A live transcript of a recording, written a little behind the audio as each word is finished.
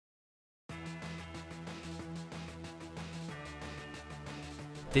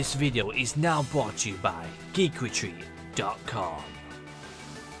This video is now brought to you by geekretreat.com.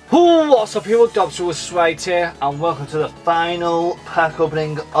 What's up people, Dobbsyrules right here, and welcome to the final pack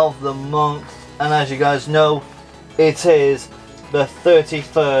opening of the month. And as you guys know, it is the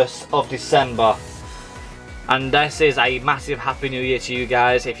 31st of December. And this is a massive Happy New Year to you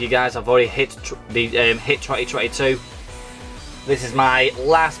guys. If you guys have already hit 2022, this is my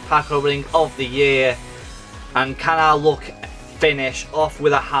last pack opening of the year. And can I finish off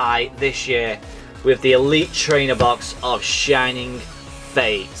with a high this year with the Elite Trainer box of Shining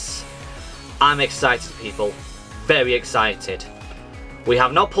Fates. I'm excited people, very excited. We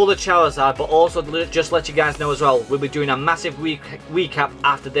have not pulled a Charizard, but also just let you guys know as well, we'll be doing a massive recap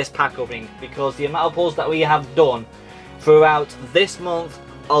after this pack opening, because the amount of pulls that we have done throughout this month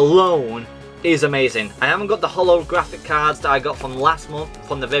alone is amazing. I haven't got the holographic cards that I got from last month,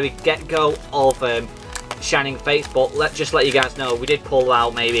 from the very get-go of Shining Fates, but let's let you guys know, we did pull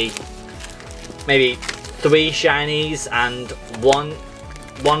out maybe 3 shinies and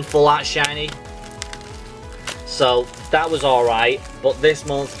one full art shiny, so that was alright. But this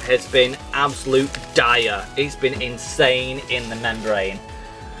month has been absolute dire. It's been insane in the membrane.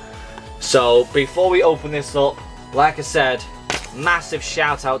 So before we open this up, like I said, massive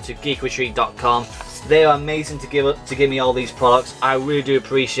shout out to geekretreat.com. they are amazing to give me all these products. I really do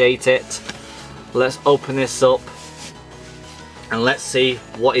appreciate it. Let's open this up and let's see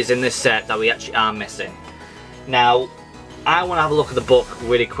what is in this set that we actually are missing. Now, I want to have a look at the book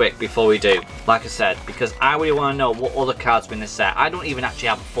really quick before we do, like I said, because I really want to know what other cards are in this set. I don't even actually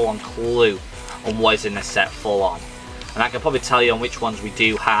have a full-on clue on what is in this set full on. And I can probably tell you on which ones we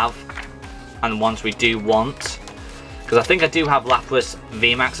do have and the ones we do want. Because I think I do have Lapras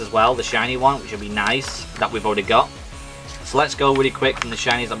VMAX as well, the shiny one, which would be nice, that we've already got. So let's go really quick from the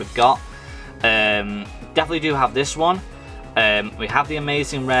shinies that we've got. Definitely do have this one. We have the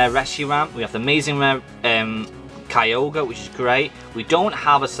amazing rare Reshiram. We have the amazing rare Kyogre, which is great. We don't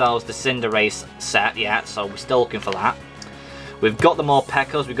have ourselves the Cinderace set yet, so we're still looking for that. We've got the more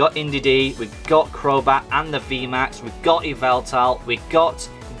Pekkas, we've got Indeedee, we've got Crobat and the VMAX, we've got Yveltal, we've got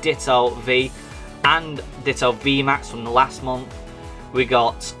Ditto V and Ditto VMAX from the last month. We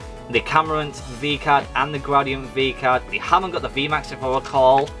got the Camerupt V card and the Gradient V card. We haven't got the VMAX if I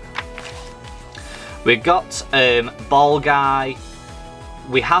recall. We've got Ball Guy,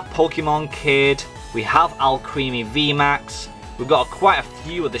 we have Pokemon Kid, we have Alcremie VMAX, we've got quite a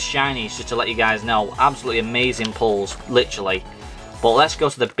few of the shinies just to let you guys know. Absolutely amazing pulls, literally. But let's go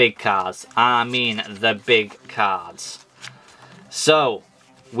to the big cards. I mean the big cards. So,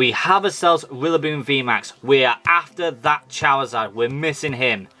 we have ourselves Rillaboom VMAX. We are after that Charizard, we're missing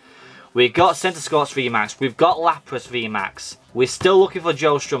him. We've got Centiskorch VMAX, we've got Lapras VMAX. We're still looking for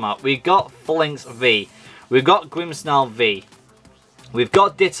Joe Strummer. We've got Flinks V. We've got Grimmsnarl V. We've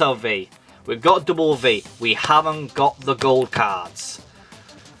got Ditto V. We've got Double V. We haven't got the gold cards.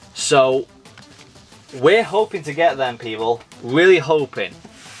 So, we're hoping to get them, people. Really hoping.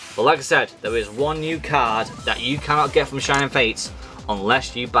 But like I said, there is one new card that you cannot get from Shining Fates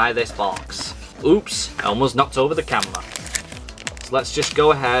unless you buy this box. Oops, I almost knocked over the camera. So let's just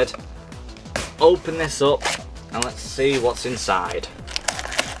go ahead, open this up, and let's see what's inside.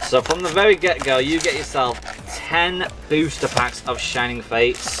 So from the very get-go, you get yourself 10 booster packs of Shining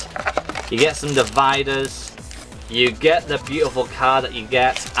Fates. You get some dividers, you get the beautiful card that you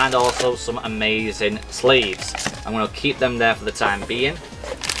get, and also some amazing sleeves. I'm going to keep them there for the time being,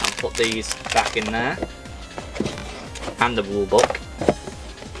 and put these back in there. And the rule book,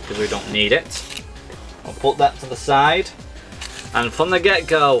 because we don't need it. I'll put that to the side. And from the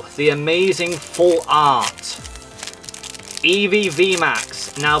get-go, the amazing full art Eevee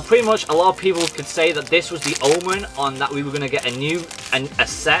VMAX. Now, pretty much a lot of people could say that this was the omen on that we were going to get a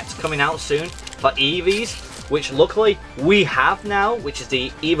set coming out soon for Eevees, which luckily we have now, which is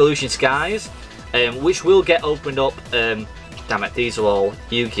the Evolution Skies, which will get opened up. Damn it, these are all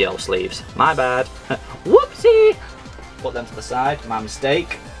Yu-Gi-Oh sleeves. My bad. Whoopsie! Put them to the side, my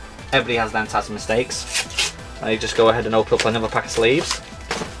mistake. Everybody has them types of mistakes. I just go ahead and open up another pack of sleeves.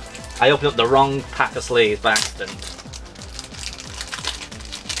 I opened up the wrong pack of sleeves by accident.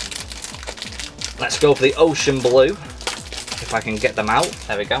 Let's go for the Ocean Blue, if I can get them out.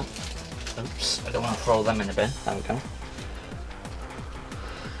 There we go. Oops, I don't want to throw them in the bin. There we go.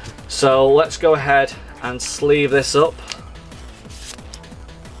 So let's go ahead and sleeve this up.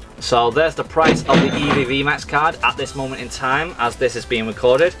 So there's the price of the Eevee VMAX card at this moment in time, as this is being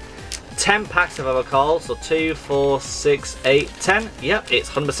recorded. 10 packs if I recall, so 2, 4, 6, 8, 10. Yep, it's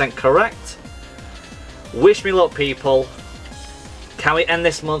 100% correct. Wish me luck, people. Can we end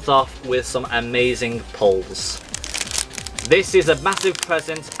this month off with some amazing pulls? This is a massive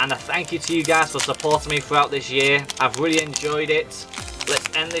present and a thank you to you guys for supporting me throughout this year. I've really enjoyed it.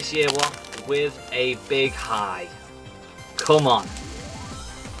 Let's end this year off with a big high. Come on.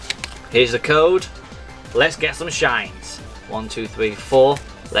 Here's the code. Let's get some shines. 1, 2, 3, 4.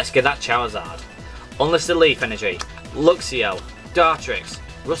 Let's get that Charizard. Unlisted Leaf Energy. Luxio. Dartrix.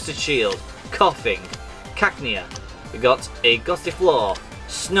 Rusted Shield. Coughing. Cacnea. We got a Gustiflor.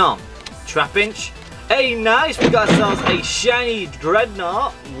 Snom. Trapinch. Hey, nice! We got ourselves a shiny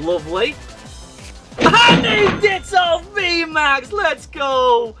Dreadnought. Lovely. And a Ditto VMAX! Let's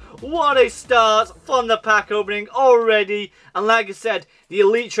go! What a start from the pack opening already. And like I said, the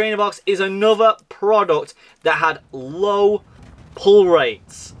Elite Trainer Box is another product that had low pull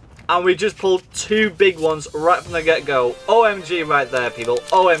rates. And we just pulled 2 big ones right from the get-go. OMG right there, people.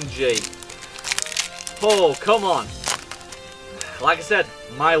 OMG. Oh, come on. Like I said,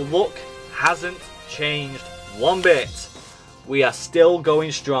 my luck hasn't changed one bit. We are still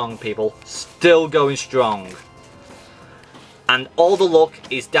going strong, people. Still going strong. And all the luck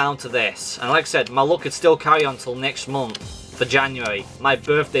is down to this. And like I said, my luck could still carry on until next month. For January. My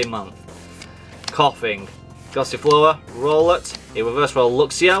birthday month. Coughing. Gossiflora. Rowlet. A Reverse Roll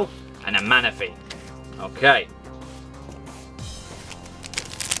Luxio. And a Manaphy. Okay.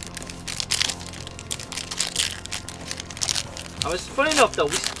 And it's funny enough though,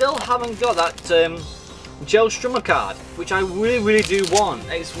 we still haven't got that Joe Strummer card, which I really do want.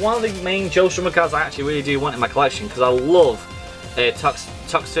 It's one of the main Joe Strummer cards I actually really do want in my collection because I love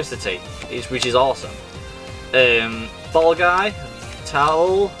Toxicity, which is awesome. Ball Guy,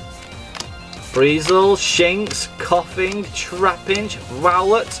 Towel, Breezel, Shinx, Coughing, Trapinch,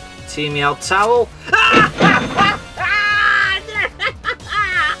 Rowlet, Team Meow Towel.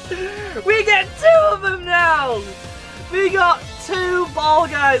 We get 2 of them now! We got 2 Ball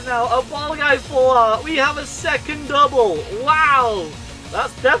Guys now, a Ball Guy full art. We have a second double. Wow,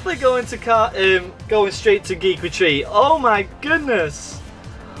 that's definitely going to going straight to Geek Retreat. Oh my goodness.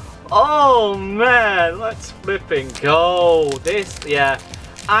 Oh man, let's flipping go. This, yeah,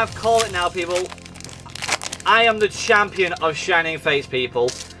 I've called it now, people. I am the champion of Shining Fates,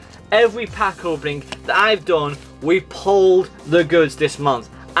 people. Every pack opening that I've done, we pulled the goods this month,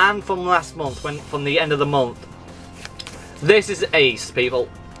 and from last month, from the end of the month. This is ace, people.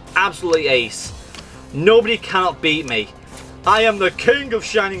 Absolutely ace. Nobody cannot beat me. I am the king of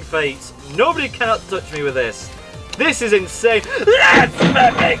Shining Fates. Nobody cannot touch me with this. This is insane. Let's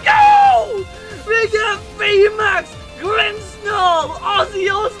fucking go! We get VMAX, Grimmsnarl,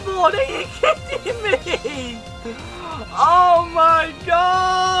 Ozzy Osbourne. Are you kidding me? Oh my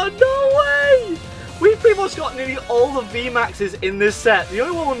god, no way! We've pretty much got nearly all the VMAXs in this set. The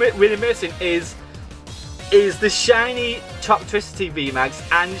only one we're really missing is the shiny Toxicity VMAX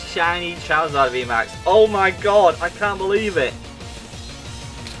and shiny Charizard VMAX. Oh my god, I can't believe it.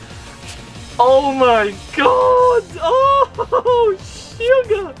 Oh my god! Oh,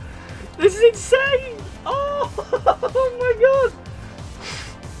 sugar! This is insane! Oh, oh my god!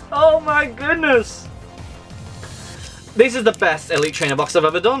 Oh my goodness! This is the best Elite Trainer box I've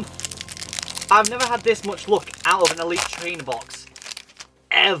ever done. I've never had this much luck out of an Elite Trainer box.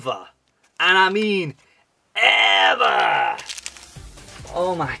 Ever. And I mean, ever!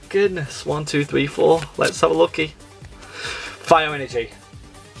 Oh my goodness. 1, 2, 3, 4. Let's have a looky. Fire Energy.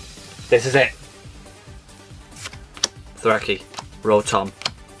 This is it. Thwackey, Rotom,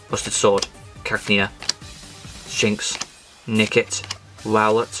 Rusted Sword, Cacnea, Shinx, Nickit,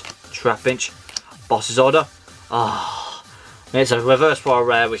 Rowlet, Trapinch, Boss's Order. Ah, oh, it's a reverse for a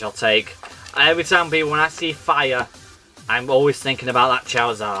rare, which I'll take. Every time, people, when I see fire, I'm always thinking about that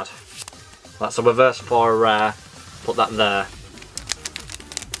Charizard. That's a reverse for a rare. Put that there.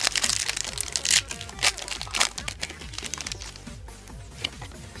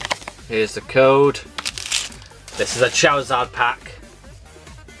 Here's the code. This is a Charizard pack.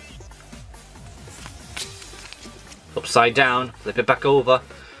 Upside down, flip it back over.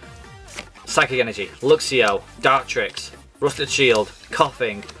 Psychic Energy, Luxio, Dartrix, Rusted Shield,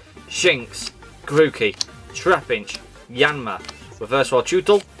 Coughing, Shinx, Grookey, Trapinch, Yanma, Reverse Roll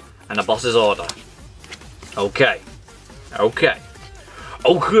Tutel, and a Boss's Order. Okay. Okay.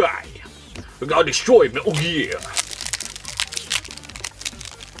 Okay. We gotta destroy Metal Gear.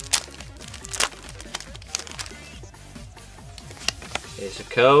 Here's the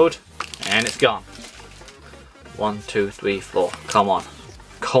code, and it's gone. 1, 2, 3, 4. Come on.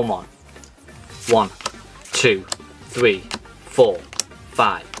 Come on. 1, 2, 3, 4,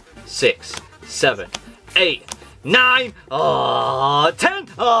 5, 6, 7, 8, 9, 10.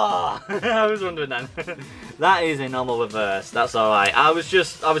 Oh, I was wondering then. That is a normal reverse. That's alright. I was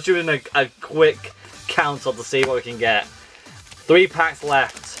doing a quick count on to see what we can get. 3 packs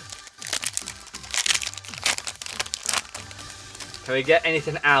left. Can we get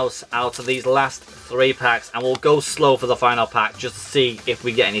anything else out of these last 3 packs? And we'll go slow for the final pack just to see if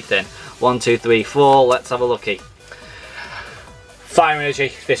we get anything. 1, 2, 3, 4. Let's have a looky. Fire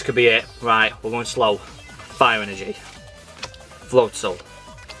Energy. This could be it. Right, we're going slow. Fire Energy. Floatzel.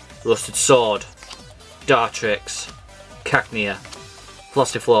 Rusted Sword. Dartrix. Cacnea.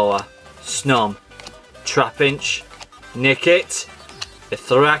 Flossiflora. Snom. Trapinch. Nickit.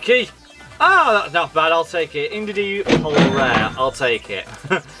 Ithraki. Ah, that's not bad, I'll take it. Indeedee Holo Rare, I'll take it.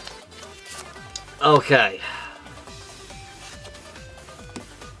 Okay.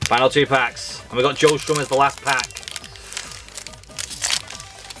 Final 2 packs. And we got Joe Strum as the last pack.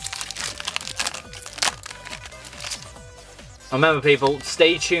 Remember people,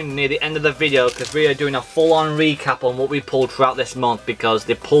 stay tuned near the end of the video because we are doing a full-on recap on what we pulled throughout this month because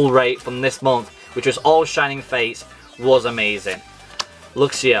the pull rate from this month, which was all Shining Fates, was amazing.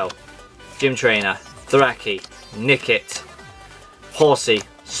 Luxio, Gym Trainer, Thraki, Nickit, Horsey,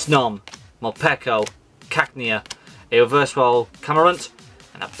 Snom, Morpeko, Cacnea, a Reverse Roll Camarant,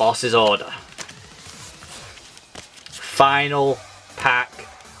 and a Boss's Order. Final pack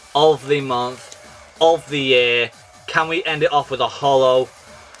of the month, of the year. Can we end it off with a holo?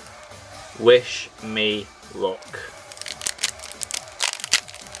 Wish me luck.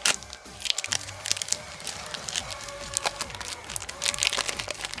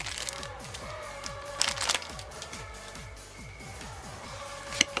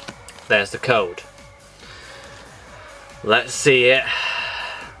 There's the code. Let's see it.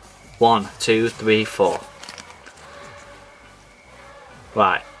 1, 2, 3, 4.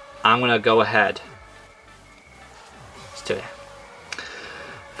 Right, I'm gonna go ahead. Let's do it.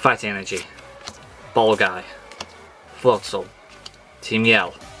 Fighting Energy, Ball Guy, Floatzel, Team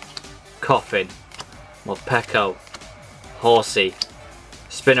Yell, Coffin, Morpeko, Horsey,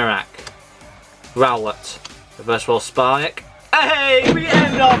 Spinnerack, Rowlet, Reverse Roll Spark. Hey, we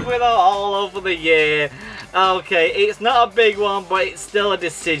end off with a holo for the year. Okay, it's not a big one, but it's still a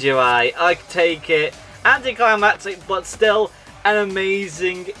Decidueye. I take it. Anticlimactic, but still an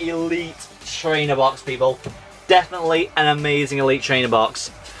amazing elite trainer box, people. Definitely an amazing elite trainer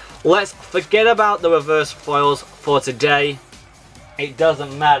box. Let's forget about the reverse foils for today. It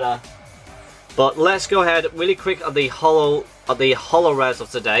doesn't matter. But let's go ahead really quick at the holo rares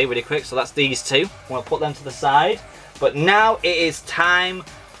of today, really quick. So that's these 2. I'm gonna put them to the side. But now it is time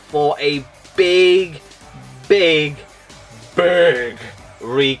for a big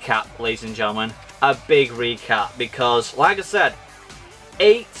recap, ladies and gentlemen. A big recap because, like I said,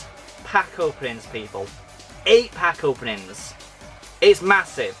 8 pack openings, people. 8 pack openings. It's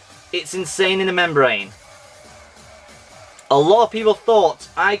massive. It's insane in the membrane. A lot of people thought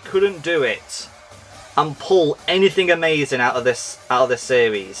I couldn't do it and pull anything amazing out of this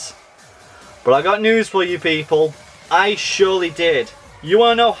series. But I got news for you people. I surely did. You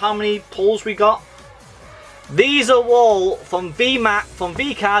want to know how many pulls we got? These are all from V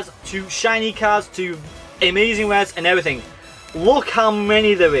cards to shiny cards to amazing rares and everything. Look how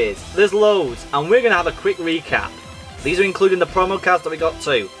many there is. There's loads, and we're gonna have a quick recap. These are including the promo cards that we got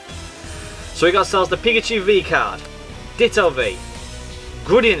too. So we got ourselves the Pikachu V card, Ditto V,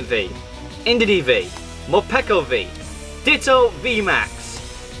 Gradient V, Indeedee V, Morpeko V, Ditto V Max,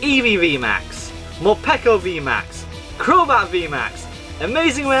 Eevee V Max, Morpeko V Max, Crobat V Max,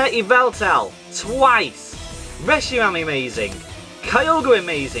 Amazing Rare Yveltal twice, Reshiram amazing, Kyogre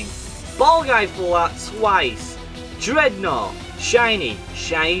amazing, Ball Guy Full Art twice, Dreadnought, Shiny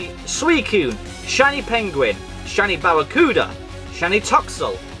Suicune, Shiny Penguin, Shiny Barracuda, Shiny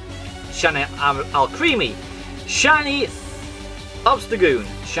Toxel, Shiny Alcremie, Shiny Obstagoon,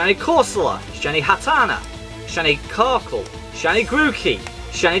 Shiny Corsola, Shiny Hatana, Shiny Karkle, Shiny Grookey,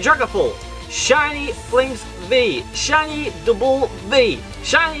 Shiny Dragapult, Shiny Flinks V, Shiny Double V,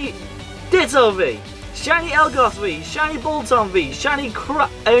 Shiny Ditto V, Shiny Elgoth V, Shiny Bolton V, Shiny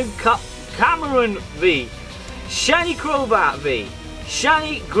Cameron V, Shiny Crobat V,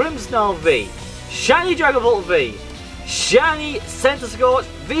 Shiny Grimmsnarl V, Shiny Dragapult V, Shiny Centiskorch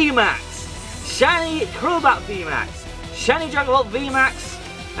V Max, Shiny Crobat V Max, Shiny Dragapult V Max,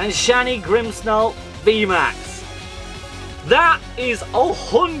 and Shiny Grimmsnarl V Max. That is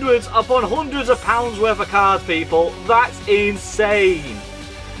hundreds upon hundreds of pounds worth of cards, people. That's insane.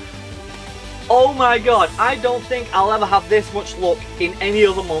 Oh my god, I don't think I'll ever have this much luck in any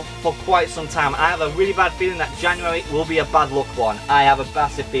other month for quite some time. I have a really bad feeling that January will be a bad luck one. I have a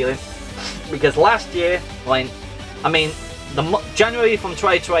massive feeling. Because last year, January from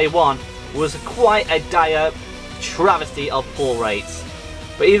 2021 was quite a dire travesty of pull rates.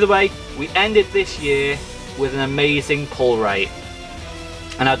 But either way, we ended this year with an amazing pull rate.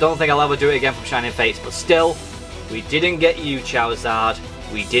 And I don't think I'll ever do it again from Shining Fates, but still, we didn't get you, Charizard.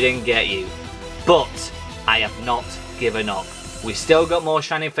 We didn't get you. But I have not given up. We still got more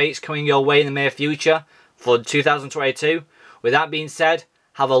Shining Fates coming your way in the near future for 2022. With that being said,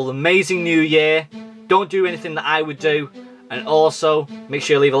 have an amazing new year. Don't do anything that I would do. And also, make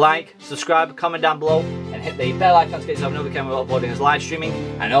sure you leave a like, subscribe, comment down below, and hit the bell icon to get yourself notified when we're uploading this live streaming.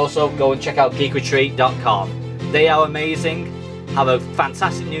 And also, go and check out geekretreat.com. They are amazing. Have a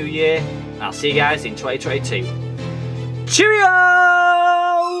fantastic new year, and I'll see you guys in 2022. Cheerio!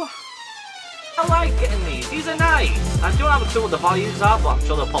 I like getting these. These are nice. I don't have a clue what the values are, but I'm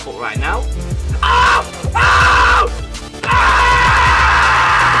sure they'll pop up right now. Ah! Ah!